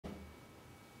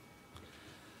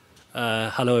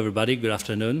Hello, everybody. Good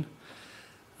afternoon.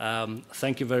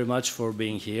 Thank you very much for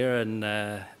being here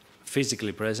and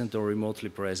physically present or remotely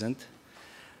present.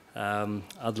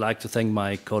 I'd like to thank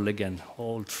my colleague and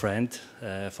old friend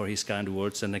for his kind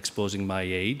words and exposing my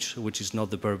age, which is not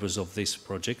the purpose of this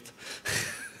project.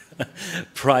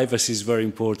 Privacy is very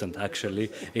important, actually,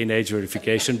 in age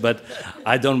verification, but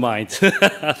I don't mind.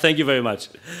 Thank you very much.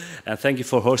 And thank you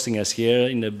for hosting us here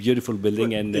in a beautiful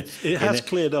building. And it has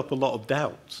cleared up a lot of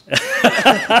doubts.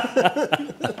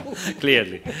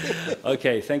 Clearly.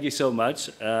 Okay, thank you so much.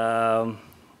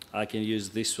 I can use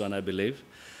this one, I believe.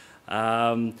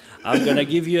 I'm going to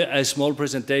give you a small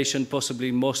presentation.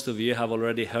 Possibly most of you have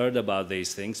already heard about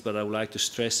these things, but I would like to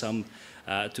stress some,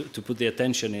 to put the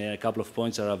attention in a couple of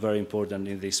points that are very important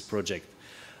in this project.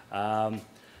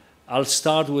 I'll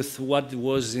start with what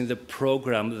was in the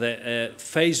program. The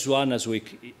phase one, as we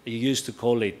used to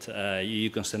call it,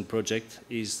 euCONSENT project,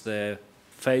 is the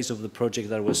phase of the project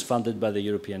that was funded by the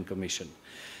European Commission.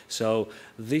 So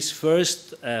this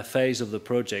first phase of the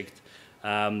project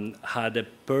had a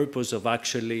purpose of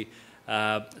actually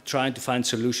trying to find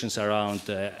solutions around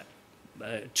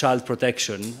child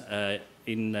protection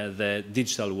in the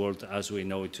digital world as we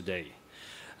know it today.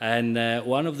 And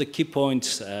one of the key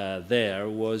points there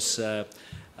was to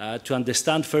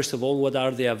understand, first of all, what are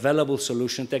the available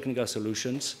solutions, technical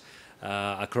solutions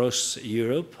across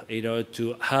Europe in order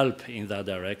to help in that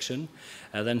direction.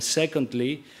 And then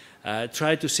secondly,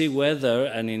 try to see whether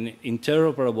an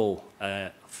interoperable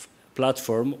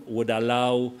platform would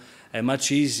allow a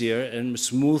much easier and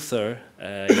smoother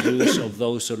use of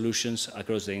those solutions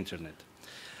across the internet.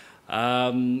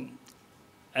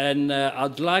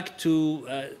 I'd like to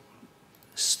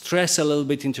stress a little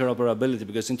bit interoperability,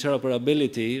 because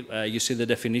interoperability, you see the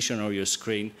definition on your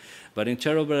screen, but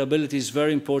interoperability is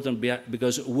very important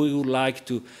because we would like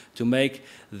to make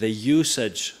the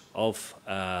usage of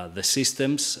the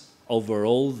systems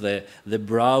overall, the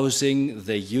browsing,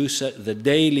 the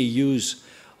daily use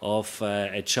of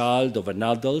a child, of an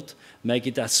adult, make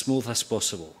it as smooth as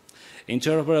possible.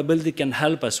 Interoperability can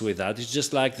help us with that. It's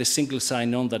just like the single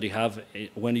sign-on that you have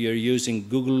when you're using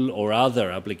Google or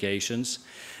other applications.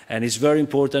 And it's very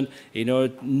important in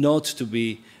order not to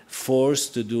be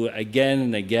forced to do again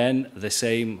and again the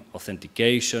same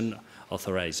authentication,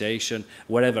 authorization,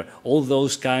 whatever. All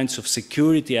those kinds of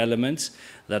security elements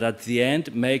that at the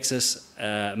end makes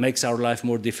our life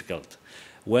more difficult.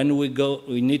 When we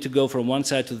need to go from one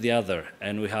side to the other,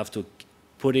 and we have to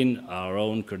put in our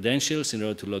own credentials in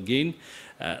order to log in,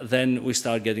 then we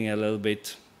start getting a little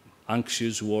bit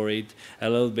anxious, worried, a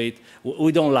little bit.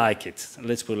 We don't like it,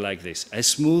 let's put it like this. A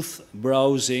smooth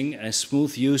browsing, a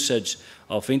smooth usage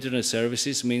of internet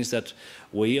services means that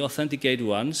we authenticate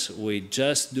once, we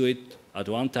just do it at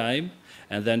one time,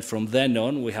 and then from then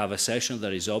on, we have a session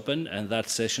that is open, and that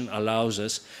session allows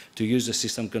us to use the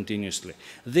system continuously.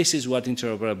 This is what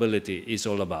interoperability is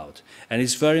all about. And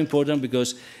it's very important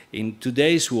because in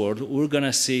today's world, we're going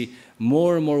to see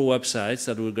more and more websites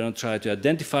that we're going to try to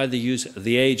identify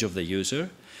the age of the user.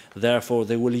 Therefore,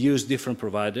 they will use different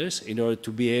providers in order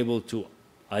to be able to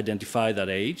identify that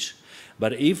age.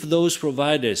 But if those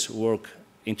providers work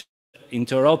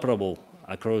interoperable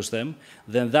across them,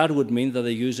 then that would mean that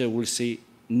the user will see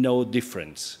no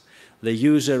difference. The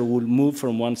user will move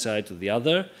from one side to the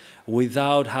other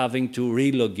without having to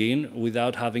re-log in,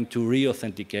 without having to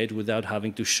re-authenticate, without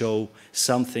having to show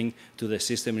something to the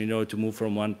system in order to move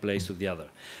from one place to the other.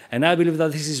 And I believe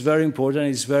that this is very important.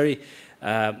 It's very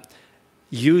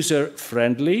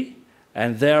user-friendly,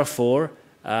 and therefore,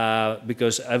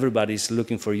 because everybody is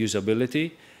looking for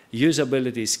usability,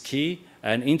 usability is key,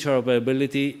 and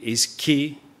interoperability is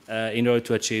key in order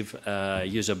to achieve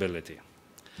usability.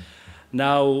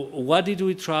 Now, what did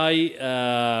we try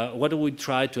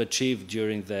to achieve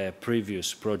during the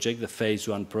previous project, the phase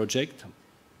one project?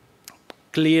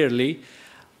 Clearly,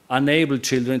 enable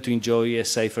children to enjoy a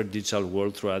safer digital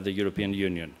world throughout the European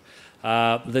Union.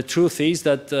 The truth is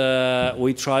that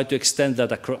we try to extend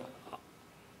that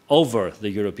over the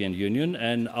European Union,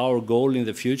 and our goal in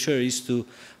the future is to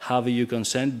have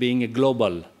euCONSENT being a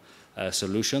global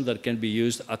solution that can be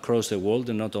used across the world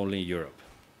and not only in Europe.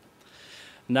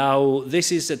 Now,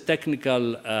 this is a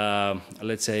technical,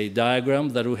 let's say,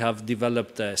 diagram that we have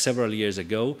developed several years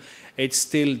ago. It's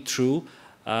still true.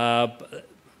 The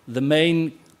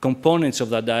main components of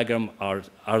that diagram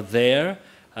are there.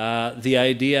 The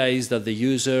idea is that the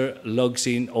user logs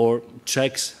in or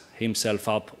checks himself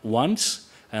up once,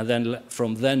 and then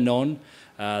from then on,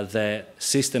 the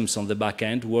systems on the back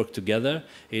end work together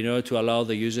in order to allow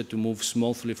the user to move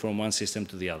smoothly from one system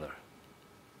to the other.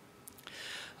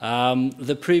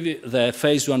 The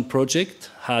phase 1 project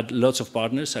had lots of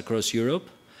partners across Europe.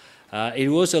 It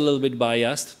was a little bit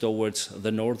biased towards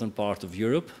the northern part of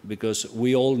Europe, because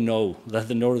we all know that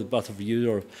the northern part of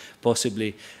Europe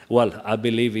possibly, well, I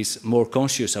believe is more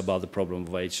conscious about the problem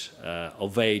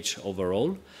of age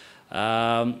overall.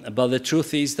 But the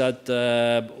truth is that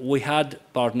we had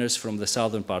partners from the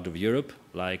southern part of Europe,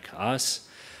 like us.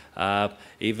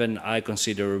 Even I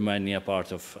consider Romania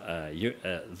part of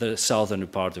the southern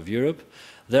part of Europe.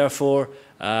 Therefore,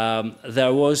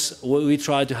 we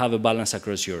tried to have a balance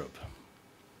across Europe.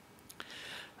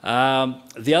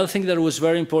 The other thing that was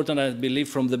very important, I believe,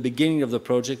 from the beginning of the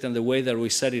project and the way that we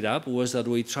set it up was that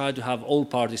we tried to have all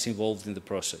parties involved in the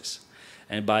process.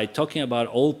 And by talking about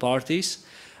all parties,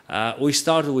 we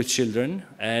started with children,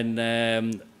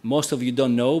 and most of you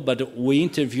don't know, but we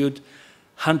interviewed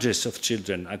hundreds of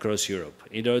children across Europe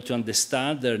in order to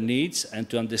understand their needs and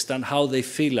to understand how they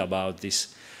feel about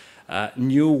this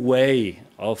new way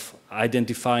of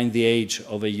identifying the age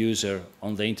of a user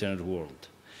on the internet world.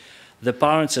 The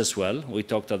parents as well, we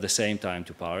talked at the same time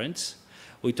to parents.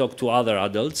 We talked to other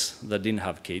adults that didn't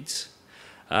have kids.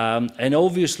 And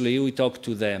obviously we talked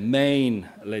to the main,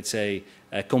 let's say,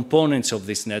 components of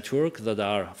this network that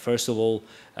are, first of all,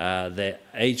 the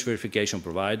age verification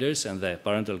providers and the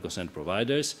parental consent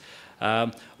providers.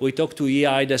 We talked to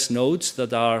eIDAS nodes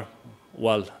that are,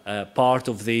 well, part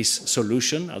of this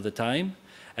solution at the time,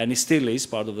 and it still is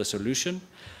part of the solution.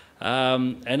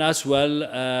 And as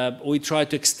well, we try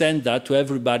to extend that to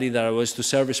everybody that was to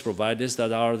service providers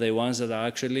that are the ones that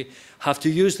actually have to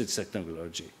use this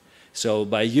technology. So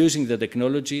by using the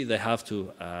technology, they have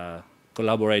to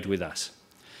collaborate with us.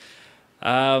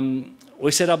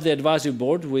 We set up the advisory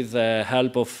board with the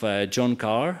help of John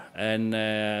Carr, and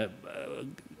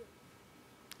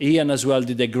Ian as well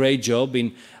did a great job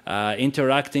in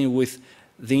interacting with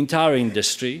the entire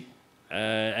industry.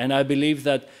 And I believe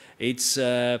that it's,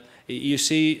 you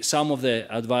see some of the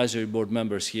advisory board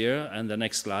members here, and the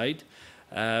next slide.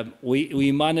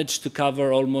 We managed to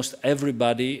cover almost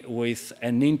everybody with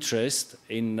an interest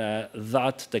in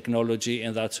that technology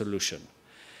and that solution.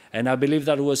 And I believe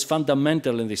that was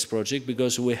fundamental in this project,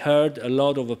 because we heard a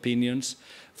lot of opinions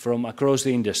from across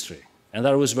the industry. And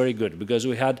that was very good, because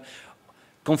we had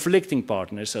conflicting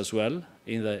partners as well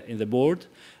in the board,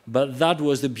 but that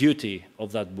was the beauty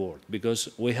of that board, because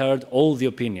we heard all the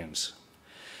opinions.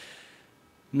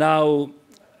 Now,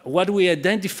 what we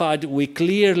identified, we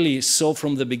clearly saw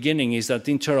from the beginning, is that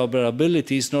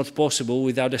interoperability is not possible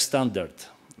without a standard.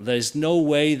 There is no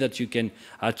way that you can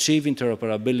achieve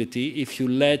interoperability if you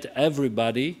let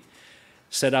everybody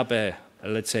set up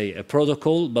let's say, a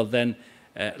protocol, but then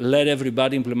let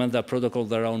everybody implement that protocol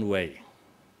their own way.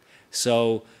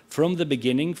 So from the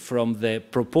beginning, from the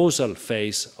proposal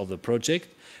phase of the project,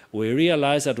 we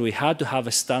realized that we had to have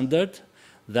a standard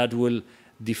that will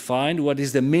define what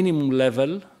is the minimum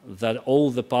level that all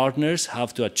the partners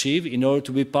have to achieve in order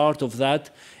to be part of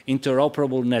that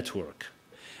interoperable network.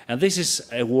 And this is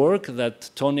a work that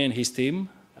Tony and his team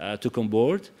took on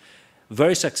board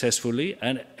very successfully,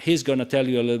 and he's going to tell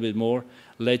you a little bit more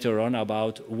later on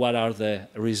about what are the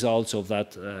results of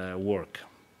that work.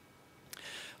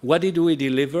 What did we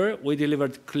deliver? We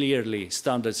delivered clearly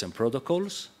standards and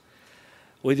protocols.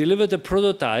 We delivered a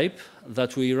prototype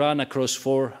that we ran across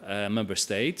 4 member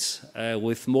states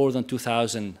with more than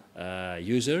 2,000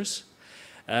 users.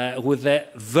 With a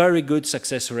very good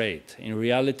success rate. In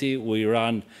reality, we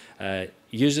ran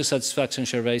user satisfaction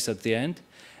surveys at the end,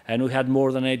 and we had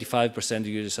more than 85%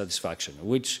 user satisfaction,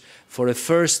 which for a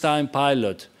first-time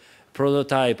pilot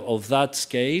prototype of that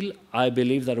scale, I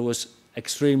believe that was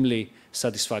extremely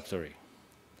satisfactory.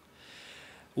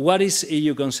 What is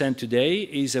euCONSENT today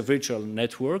is a virtual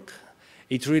network.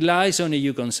 It relies on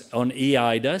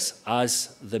eIDAS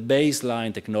as the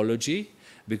baseline technology,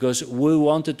 because we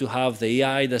wanted to have the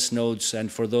eIDAS nodes,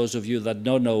 and for those of you that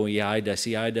don't know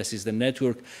eIDAS is the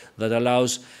network that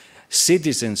allows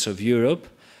citizens of Europe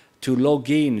to log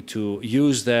in, to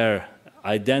use their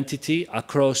identity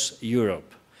across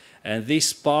Europe. And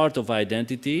this part of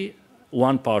identity,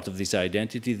 one part of this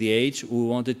identity, the age, we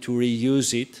wanted to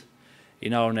reuse it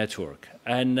in our network.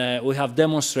 And we have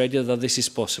demonstrated that this is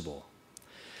possible.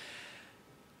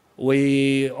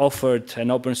 We offered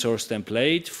an open source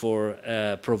template for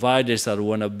providers that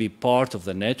want to be part of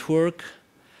the network.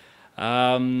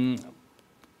 And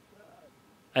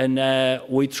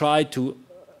we tried to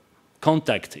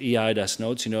contact eIDAS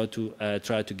nodes in order to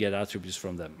try to get attributes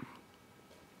from them.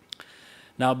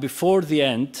 Now, before the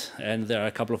end, and there are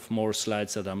a couple of more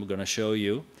slides that I'm going to show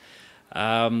you,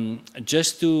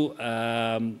 just to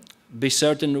be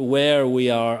certain where we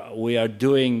are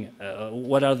doing,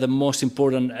 what are the most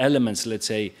important elements, let's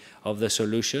say, of the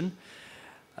solution.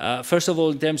 First of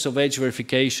all, in terms of age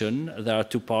verification, there are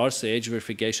two parts, the age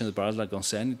verification and the parental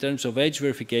consent. In terms of age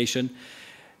verification,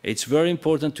 it's very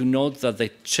important to note that the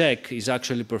check is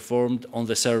actually performed on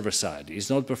the server side. It's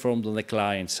not performed on the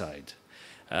client side.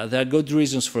 There are good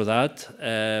reasons for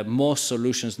that. Most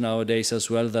solutions nowadays as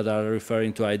well that are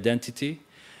referring to identity,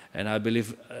 and I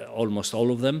believe almost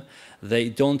all of them, they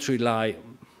don't rely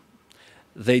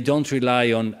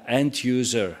on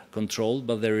end-user control,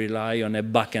 but they rely on a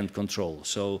back-end control.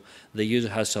 So the user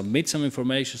has to submit some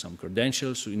information, some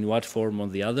credentials, in what form or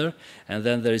the other, and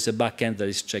then there is a back-end that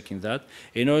is checking that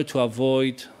in order to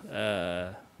avoid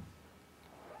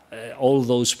all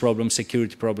those problems,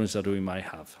 security problems that we might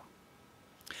have.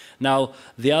 Now,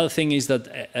 the other thing is that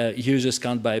users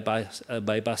can't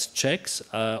bypass checks.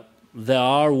 There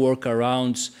are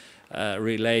workarounds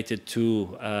related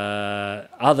to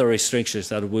other restrictions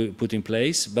that we put in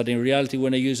place, but in reality,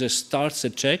 when a user starts a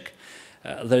check,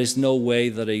 there is no way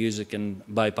that a user can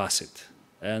bypass it.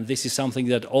 And this is something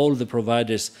that all the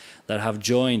providers that have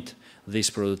joined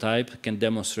this prototype can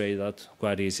demonstrate that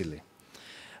quite easily.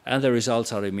 And the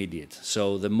results are immediate.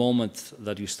 So the moment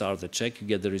that you start the check, you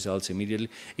get the results immediately.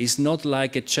 It's not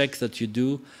like a check that you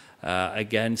do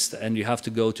against, and you have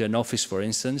to go to an office, for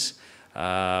instance. There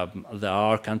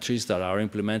are countries that are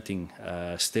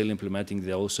still implementing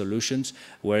their own solutions,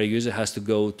 where a user has to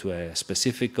go to a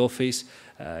specific office,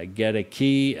 get a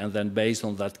key, and then based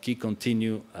on that key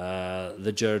continue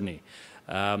the journey.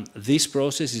 This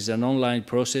process is an online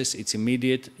process. It's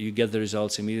immediate. You get the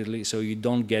results immediately, so you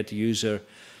don't get user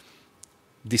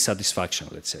dissatisfaction,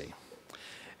 let's say.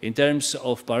 In terms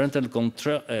of parental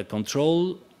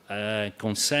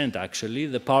consent, actually,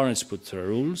 the parents put the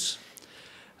rules.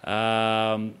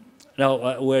 Now,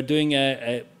 we're doing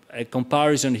a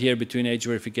comparison here between age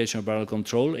verification and parental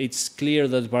control. It's clear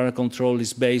that parental control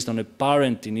is based on a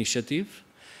parent initiative,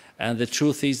 and the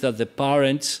truth is that the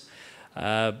parents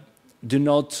do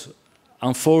not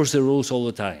enforce the rules all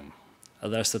the time.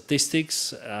 There are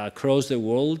statistics across the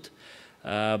world.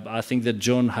 I think that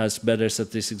John has better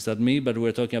statistics than me, but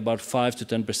we're talking about 5 to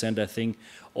 10%, I think,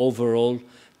 overall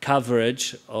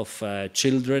coverage of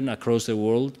children across the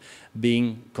world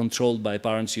being controlled by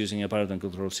parents using a parental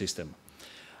control system.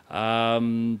 For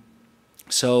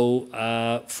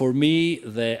me,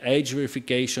 the age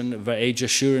verification, the age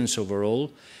assurance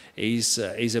overall, is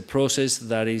a process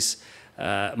that is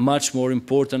much more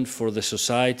important for the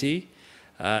society,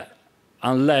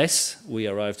 unless we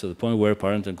arrive to the point where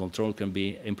parental control can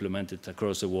be implemented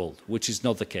across the world, which is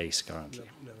not the case currently.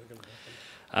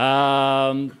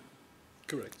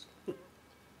 Correct.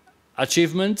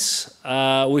 Achievements,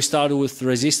 we started with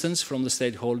resistance from the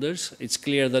stakeholders. It's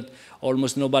clear that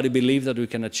almost nobody believed that we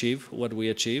can achieve what we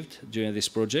achieved during this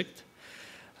project.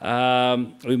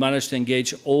 We managed to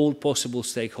engage all possible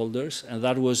stakeholders, and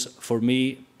that was, for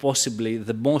me, possibly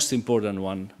the most important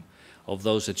one of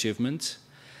those achievements.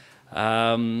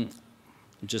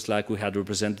 Just like we had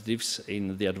representatives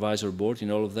in the advisory board, in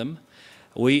all of them.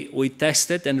 We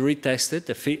tested and retested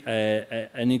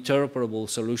an interoperable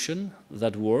solution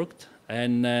that worked,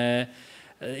 and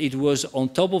it was, on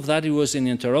top of that, it was an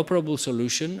interoperable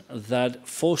solution that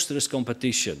fosters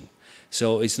competition.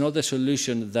 So it's not a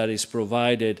solution that is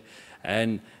provided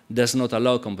and does not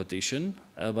allow competition,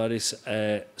 but it's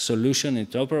a solution,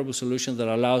 interoperable solution that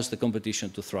allows the competition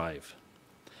to thrive.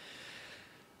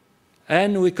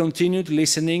 And we continued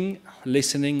listening,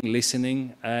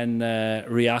 and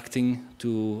reacting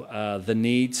to the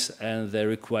needs and the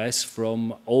requests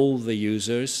from all the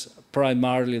users,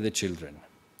 primarily the children.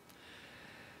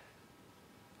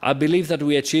 I believe that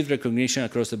we achieved recognition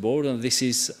across the board, and this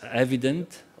is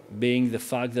evident, being the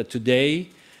fact that today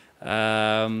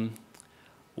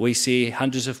we see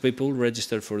hundreds of people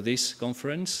registered for this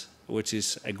conference, which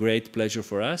is a great pleasure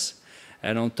for us.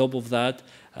 And on top of that,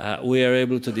 we are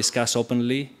able to discuss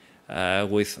openly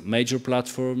with major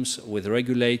platforms, with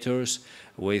regulators,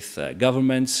 with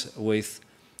governments, with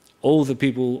all the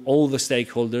people, all the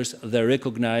stakeholders that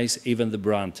recognize even the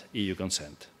brand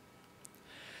euCONSENT.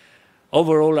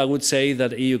 Overall, I would say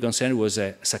that euCONSENT was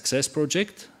a success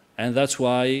project, and that's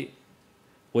why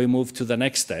we moved to the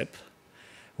next step.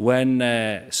 When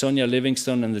Sonia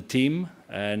Livingston and the team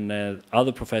and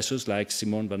other professors like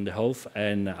Simone van der Hoof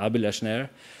and Abhilash Nair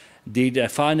did a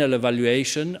final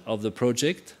evaluation of the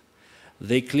project,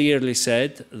 they clearly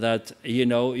said that, you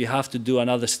know, you have to do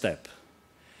another step.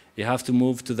 You have to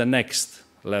move to the next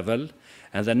level,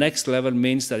 and the next level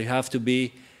means that you have to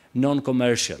be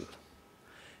non-commercial.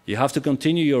 You have to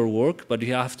continue your work, but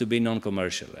you have to be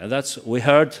non-commercial. And that's, we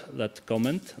heard that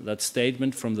comment, that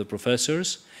statement from the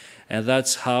professors, and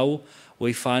that's how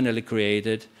we finally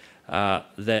created the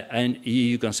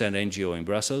euCONSENT NGO in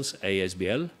Brussels,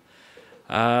 ASBL.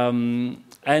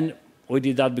 And we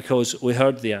did that because we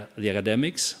heard the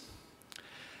academics.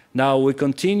 Now we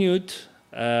continued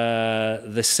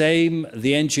the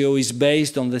NGO is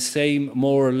based on the same,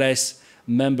 more or less,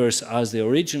 members as the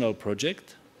original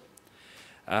project.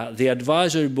 The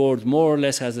advisory board more or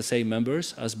less has the same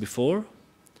members as before.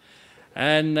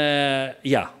 And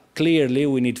yeah, clearly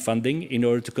we need funding in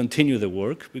order to continue the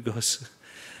work, because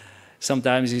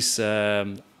sometimes it's,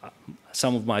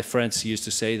 some of my friends used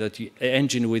to say that an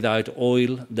engine without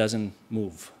oil doesn't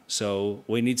move. So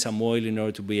we need some oil in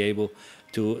order to be able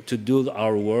to do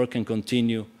our work and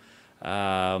continue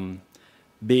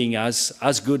being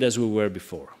as good as we were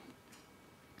before.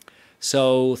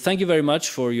 So thank you very much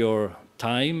for your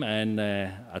time and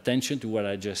attention to what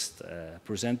I just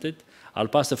presented. I'll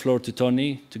pass the floor to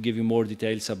Tony to give you more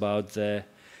details about the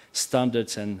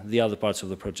standards and the other parts of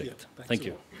the project. Yeah, thank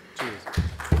you. Cheers.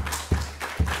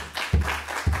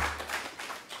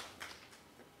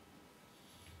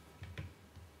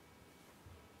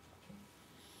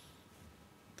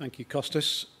 Thank you,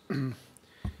 Kostas. I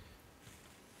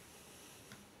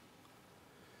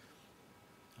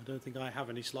don't think I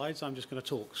have any slides. I'm just going to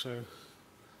talk.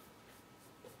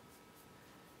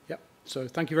 So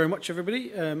thank you very much,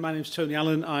 everybody. My name is Tony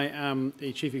Allen. I am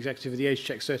the Chief Executive of the Age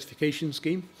Check Certification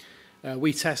Scheme.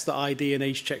 We test that ID and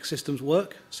age check systems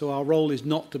work. So our role is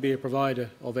not to be a provider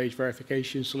of age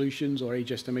verification solutions or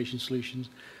age estimation solutions,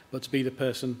 but to be the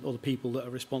person or the people that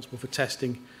are responsible for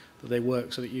testing that they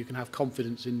work, so that you can have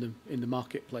confidence in the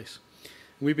marketplace.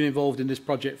 And we've been involved in this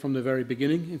project from the very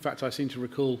beginning. In fact, I seem to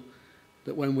recall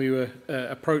that when we were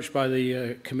approached by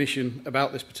the Commission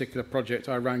about this particular project,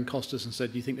 I rang Kostas and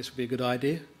said, do you think this would be a good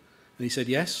idea? And he said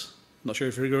yes. I'm not sure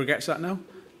if he regrets that now,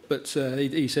 but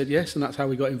he said yes, and that's how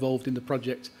we got involved in the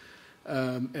project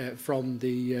from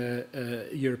the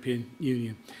European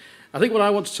Union. I think what I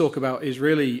want to talk about is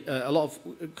really a lot of,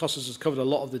 Kostas has covered a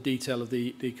lot of the detail of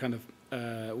the kind of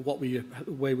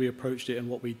way we approached it and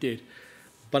what we did.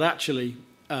 But actually,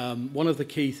 one of the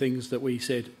key things that we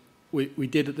said we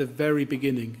did at the very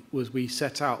beginning was we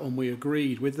set out and we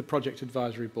agreed with the Project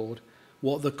Advisory Board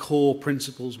what the core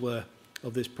principles were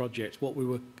of this project, what we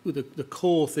were the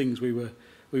core things we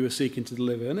were seeking to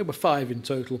deliver, and there were 5 in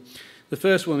total. The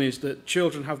first one is that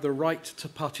children have the right to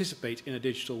participate in a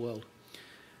digital world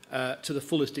to the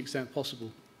fullest extent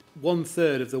possible.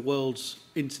 1/3 of the world's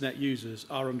internet users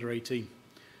are under 18.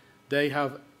 They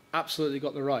have absolutely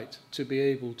got the right to be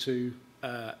able to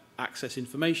access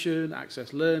information,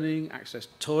 access learning, access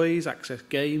toys, access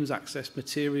games, access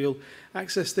material,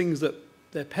 access things that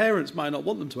their parents might not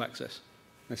want them to access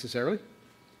necessarily,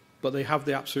 but they have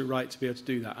the absolute right to be able to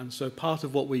do that. And so part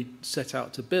of what we set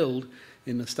out to build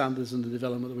in the standards and the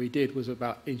development that we did was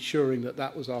about ensuring that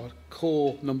that was our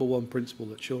core #1 principle,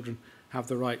 that children have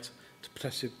the right to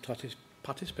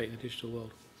participate in a digital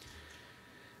world.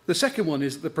 The second one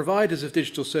is that the providers of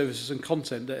digital services and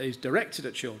content that is directed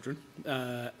at children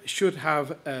should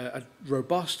have a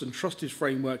robust and trusted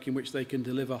framework in which they can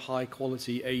deliver high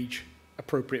quality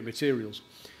age-appropriate materials.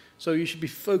 So you should be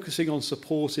focusing on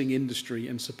supporting industry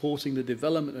and supporting the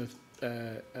development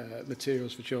of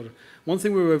materials for children. One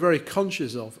thing we were very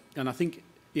conscious of, and I think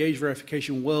the age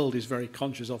verification world is very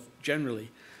conscious of generally,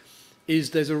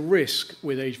 is there's a risk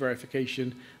with age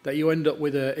verification that you end up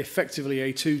with effectively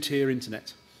a 2-tier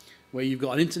internet, where you've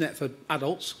got an internet for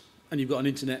adults and you've got an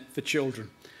internet for children.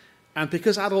 And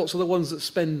because adults are the ones that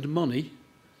spend money,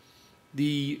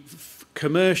 the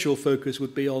commercial focus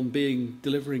would be on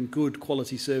delivering good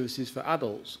quality services for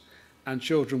adults, and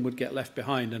children would get left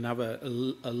behind and have a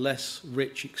less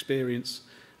rich experience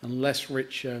and less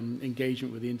rich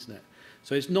engagement with the internet.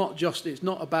 So it's not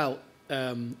about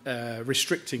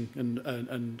restricting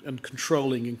and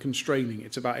controlling and constraining.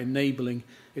 It's about enabling,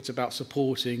 it's about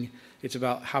supporting, it's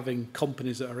about having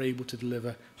companies that are able to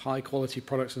deliver high quality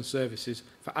products and services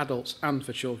for adults and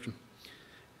for children.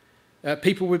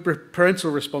 People with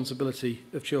parental responsibility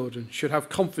of children should have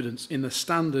confidence in the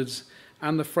standards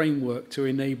and the framework to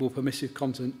enable permissive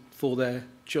content for their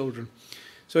children.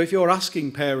 So if you're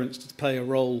asking parents to play a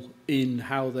role in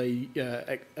how they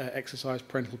exercise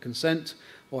parental consent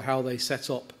or how they set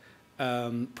up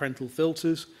parental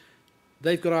filters,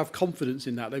 they've got to have confidence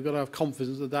in that. They've got to have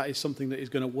confidence that that is something that is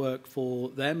going to work for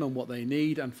them and what they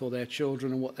need, and for their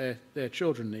children and what their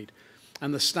children need.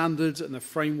 And the standards and the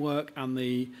framework and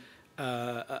the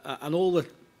and all the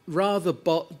rather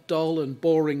dull and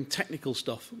boring technical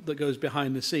stuff that goes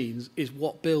behind the scenes is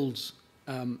what builds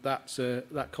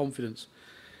that confidence.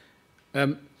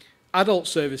 Adult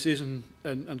services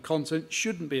and content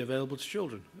shouldn't be available to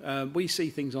children. We see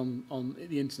things on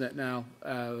the internet now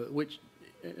which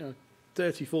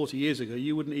 30, 40 years ago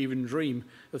you wouldn't even dream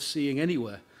of seeing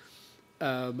anywhere.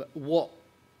 What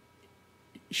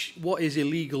is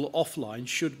illegal offline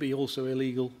should be also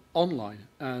illegal online,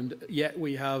 and yet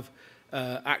we have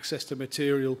access to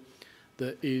material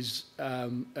that is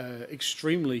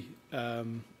extremely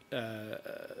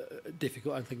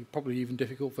difficult. I think probably even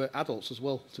difficult for adults as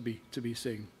well to be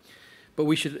seeing. But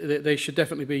there should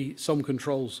definitely be some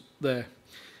controls there,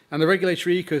 and the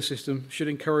regulatory ecosystem should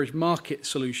encourage market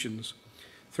solutions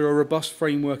through a robust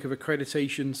framework of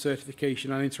accreditation,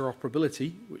 certification, and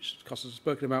interoperability, which Kostas has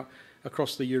spoken about,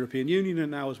 across the European Union,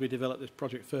 and now as we develop this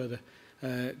project further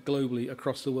globally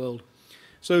across the world.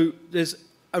 So there's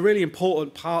a really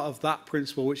important part of that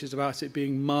principle, which is about it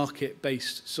being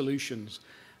market-based solutions.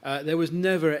 There was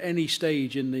never at any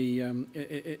stage in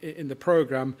the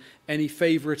program any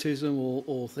favoritism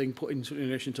or thing put into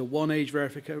relation to one age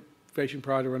verification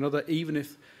provider or another, even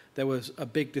if there was a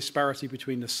big disparity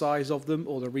between the size of them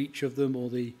or the reach of them or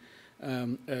the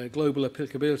global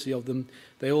applicability of them.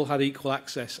 They all had equal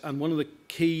access. And one of the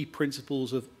key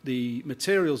principles of the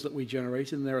materials that we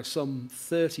generated, and there are some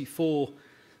 34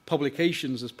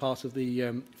 publications as part of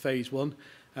the phase one,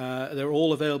 they're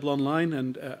all available online,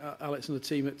 and Alex and the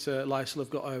team at Lysol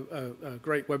have got a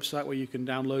great website where you can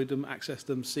download them, access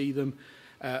them, see them.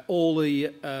 All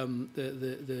the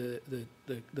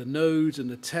nodes and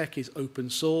the tech is open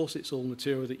source. It's all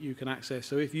material that you can access.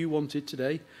 So if you wanted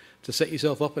today to set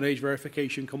yourself up an age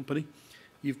verification company,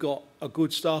 you've got a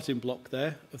good starting block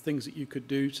there of things that you could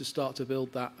do to start to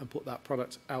build that and put that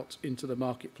product out into the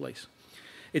marketplace.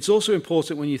 It's also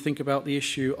important when you think about the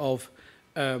issue of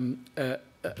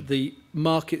the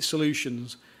market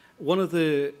solutions. One of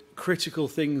the critical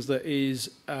things that is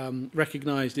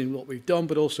recognised in what we've done,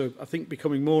 but also I think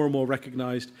becoming more and more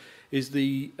recognised, is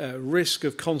the risk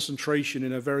of concentration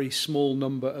in a very small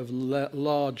number of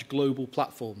large global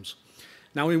platforms.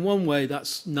 Now, in one way,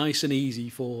 that's nice and easy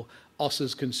for us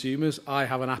as consumers. I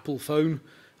have an Apple phone.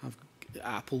 I've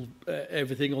Apple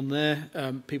everything on there.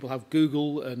 People have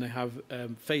Google and they have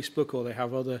Facebook, or they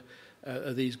have other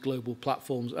these global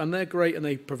platforms, and they're great, and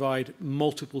they provide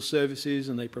multiple services,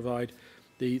 and they provide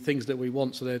the things that we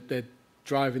want, so they're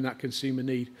driving that consumer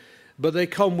need. But they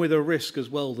come with a risk as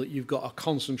well, that you've got a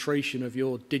concentration of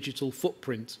your digital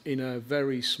footprint in a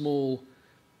very small,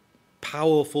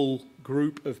 powerful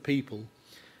group of people.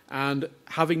 And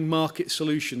having market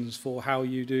solutions for how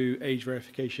you do age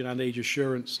verification and age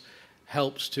assurance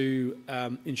helps to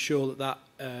ensure that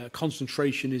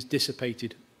concentration is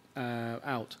dissipated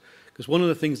out. Because one of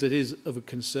the things that is of a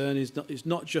concern is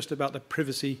not just about the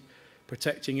privacy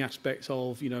protecting aspects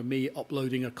of me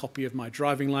uploading a copy of my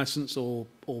driving license or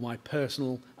my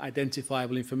personal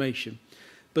identifiable information,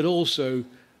 but also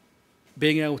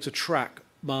being able to track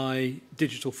my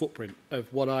digital footprint of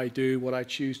what I do, what I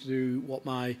choose to do, what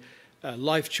my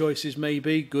life choices may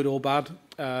be, good or bad,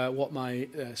 what my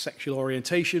sexual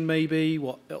orientation may be,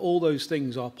 what all those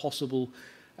things are possible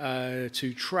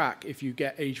to track if you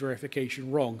get age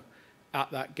verification wrong at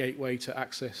that gateway to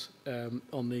access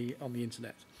on the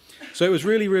internet. So it was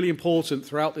really, really important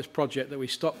throughout this project that we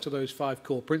stuck to those 5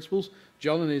 core principles.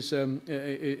 John and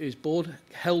his board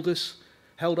held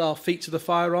our feet to the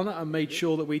fire on it and made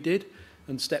sure that we did,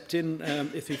 and stepped in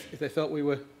if they felt we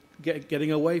were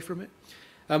getting away from it.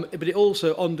 But it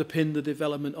also underpinned the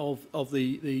development of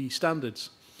the standards.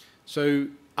 So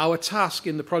our task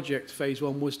in the project, phase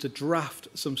 1, was to draft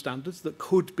some standards that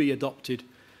could be adopted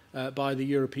by the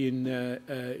European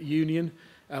Union.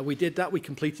 We did that, we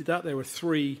completed that. There were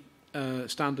 3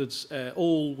 standards,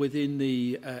 all within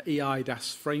the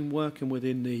EIDAS framework and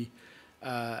within the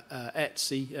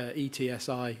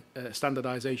ETSI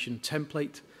standardization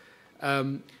template.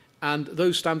 And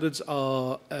those standards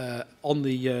are on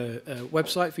the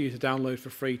website for you to download for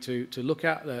free to look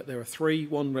at. There are 3.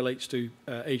 One relates to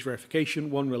age verification,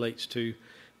 one relates to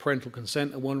parental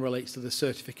consent, and one relates to the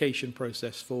certification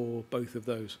process for both of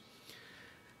those.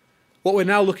 What we're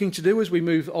now looking to do as we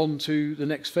move on to the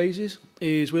next phases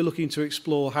is we're looking to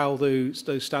explore how those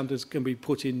standards can be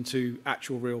put into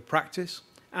actual real practice.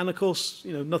 And of course,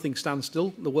 nothing stands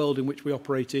still. The world in which we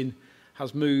operate in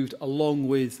has moved along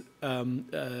with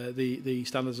the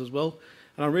standards as well.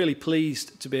 And I'm really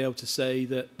pleased to be able to say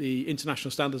that the International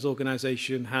Standards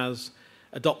Organization has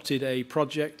adopted a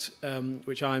project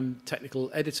which I'm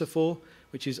technical editor for,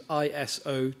 which is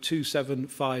ISO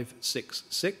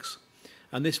 27566.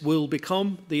 And this will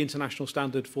become the international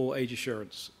standard for age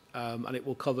assurance. And it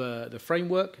will cover the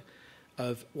framework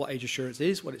of what age assurance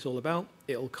is, what it's all about.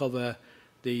 It will cover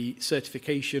the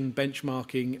certification,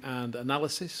 benchmarking and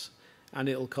analysis. And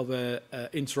it will cover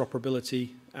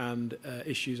interoperability and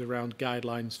issues around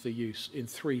guidelines for use in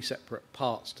 3 separate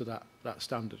parts to that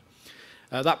standard.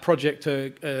 That project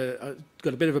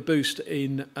got a bit of a boost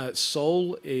in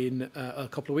Seoul a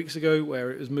couple of weeks ago,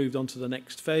 where it was moved on to the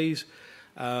next phase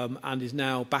and is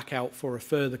now back out for a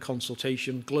further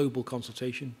consultation, global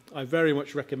consultation. I very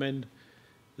much recommend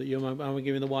that am I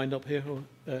giving the wind up here?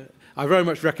 I very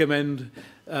much recommend,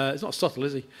 it's not subtle,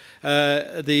 is he?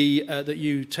 That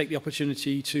you take the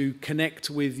opportunity to connect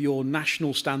with your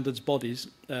national standards bodies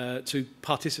to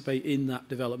participate in that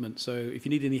development. So if you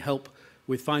need any help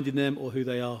with finding them or who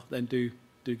they are, then do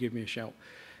give me a shout.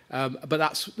 But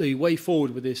that's the way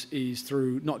forward with this, is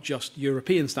through not just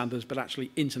European standards, but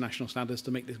actually international standards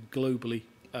to make this globally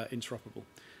interoperable.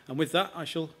 And with that, I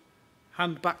shall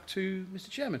hand back to Mr.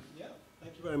 Chairman. Yeah,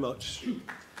 thank you very much,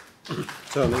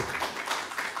 Tony.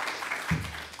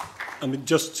 I mean,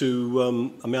 just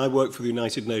to, I work for the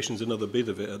United Nations, another bit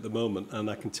of it at the moment, and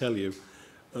I can tell you,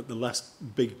 at the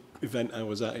last big event I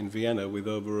was at in Vienna with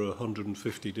over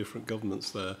 150 different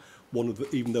governments there,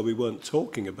 even though we weren't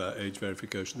talking about age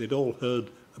verification, they'd all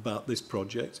heard about this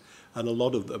project, and a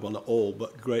lot of them, well not all,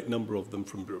 but a great number of them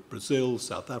from Brazil,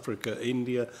 South Africa,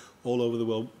 India, all over the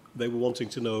world, they were wanting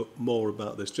to know more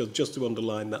about this, just to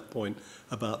underline that point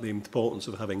about the importance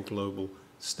of having global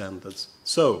standards.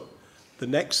 So, the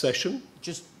next session.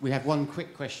 We have one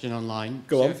quick question online.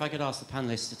 Go on. If I could ask the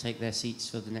panellists to take their seats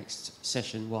for the next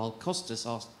session while Kostas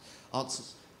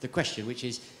answers the question, which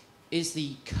is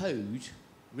the code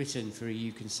written for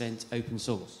euCONSENT open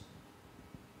source?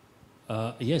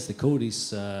 Yes, the code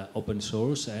is open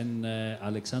source, and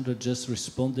Alexandra just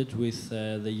responded with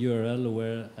the URL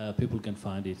where people can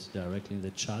find it directly in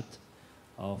the chat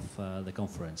of the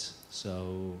conference.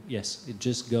 So yes,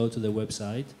 just go to the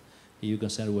website,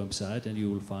 euCONSENT website, and you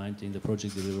will find in the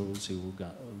project deliverables,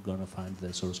 you're going to find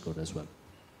the source code as well.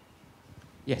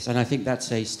 Yes, and I think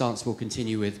that's a stance we'll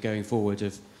continue with going forward,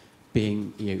 of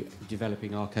being,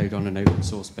 developing our code on an open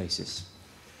source basis.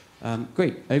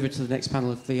 Great. Over to the next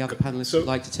panel if the other panelists would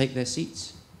like to take their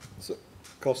seats. So,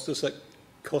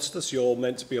 Kostas, you're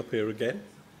meant to be up here again.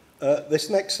 This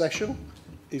next session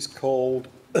is called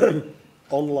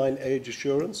Online Age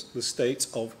Assurance, the State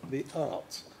of the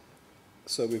Art.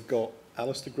 So we've got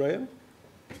Alistair Graham,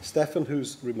 Stefan,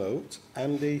 who's remote,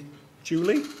 Andy,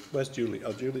 Julie. Where's Julie?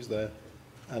 Oh, Julie's there,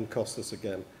 and Kostas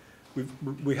again.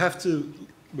 We have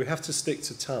to stick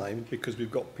to time because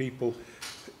we've got people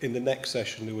in the next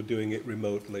session who are doing it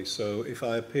remotely. So if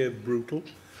I appear brutal,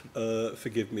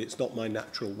 forgive me. It's not my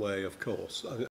natural way, of course.